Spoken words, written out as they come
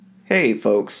Hey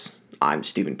folks, I'm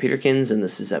Stephen Peterkins and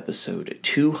this is episode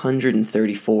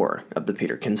 234 of the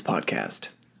Peterkins Podcast.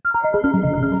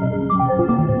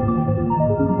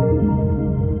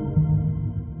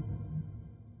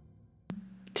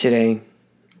 Today,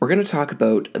 we're going to talk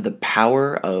about the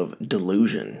power of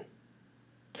delusion.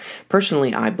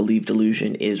 Personally, I believe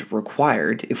delusion is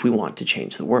required if we want to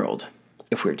change the world.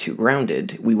 If we're too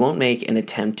grounded, we won't make an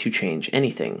attempt to change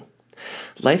anything.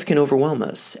 Life can overwhelm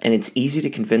us, and it's easy to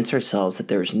convince ourselves that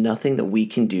there is nothing that we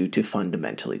can do to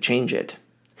fundamentally change it.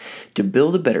 To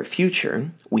build a better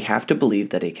future, we have to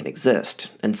believe that it can exist,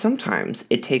 and sometimes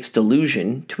it takes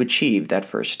delusion to achieve that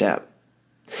first step.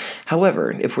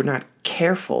 However, if we're not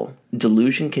careful,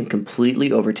 delusion can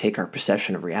completely overtake our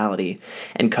perception of reality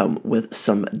and come with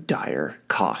some dire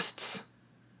costs.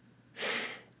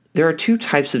 There are two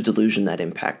types of delusion that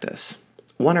impact us.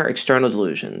 One are external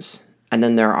delusions, and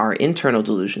then there are internal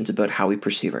delusions about how we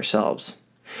perceive ourselves.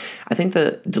 I think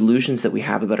the delusions that we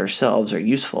have about ourselves are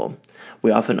useful.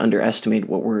 We often underestimate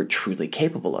what we're truly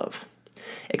capable of.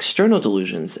 External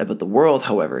delusions about the world,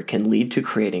 however, can lead to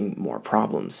creating more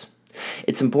problems.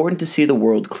 It's important to see the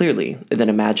world clearly, and then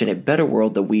imagine a better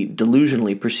world that we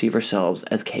delusionally perceive ourselves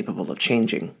as capable of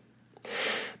changing.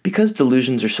 Because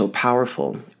delusions are so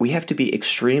powerful, we have to be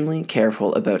extremely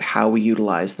careful about how we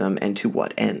utilize them and to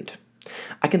what end.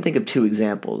 I can think of two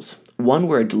examples, one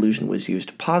where a delusion was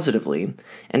used positively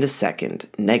and a second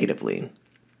negatively.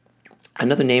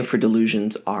 Another name for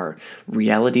delusions are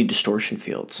reality distortion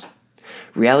fields.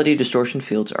 Reality distortion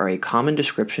fields are a common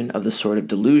description of the sort of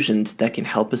delusions that can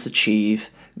help us achieve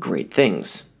great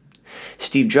things.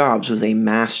 Steve Jobs was a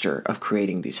master of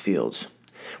creating these fields.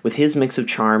 With his mix of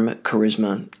charm,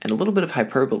 charisma, and a little bit of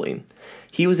hyperbole,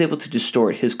 he was able to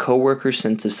distort his coworkers'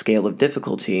 sense of scale of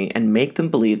difficulty and make them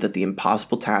believe that the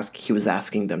impossible task he was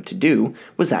asking them to do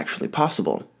was actually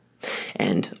possible.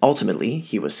 And ultimately,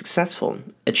 he was successful,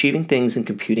 achieving things in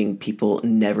computing people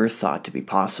never thought to be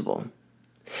possible.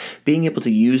 Being able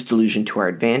to use delusion to our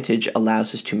advantage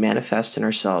allows us to manifest in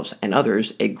ourselves and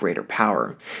others a greater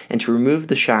power, and to remove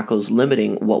the shackles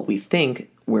limiting what we think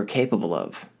we're capable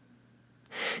of.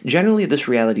 Generally, this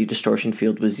reality distortion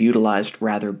field was utilized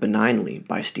rather benignly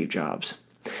by Steve Jobs.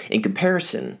 In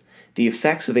comparison, the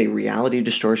effects of a reality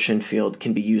distortion field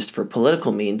can be used for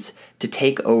political means to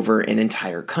take over an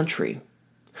entire country.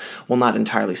 While not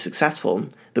entirely successful,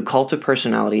 the cult of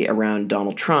personality around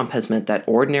Donald Trump has meant that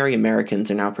ordinary Americans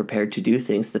are now prepared to do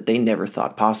things that they never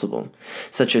thought possible,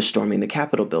 such as storming the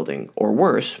Capitol building, or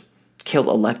worse, kill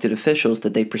elected officials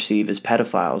that they perceive as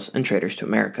pedophiles and traitors to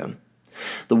America.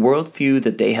 The worldview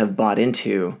that they have bought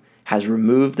into has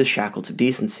removed the shackles of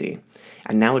decency,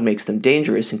 and now it makes them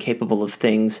dangerous and capable of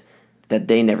things that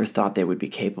they never thought they would be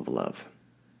capable of.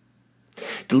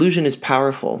 Delusion is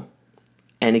powerful,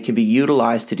 and it can be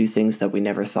utilized to do things that we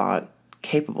never thought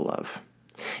capable of.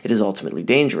 It is ultimately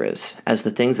dangerous, as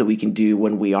the things that we can do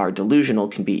when we are delusional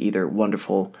can be either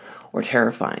wonderful or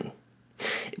terrifying.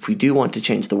 If we do want to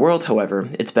change the world, however,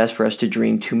 it's best for us to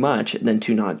dream too much than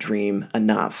to not dream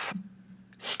enough.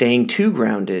 Staying too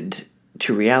grounded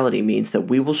to reality means that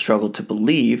we will struggle to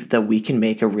believe that we can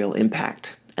make a real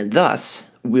impact, and thus,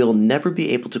 we'll never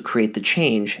be able to create the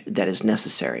change that is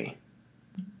necessary.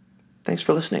 Thanks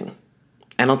for listening,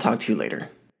 and I'll talk to you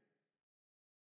later.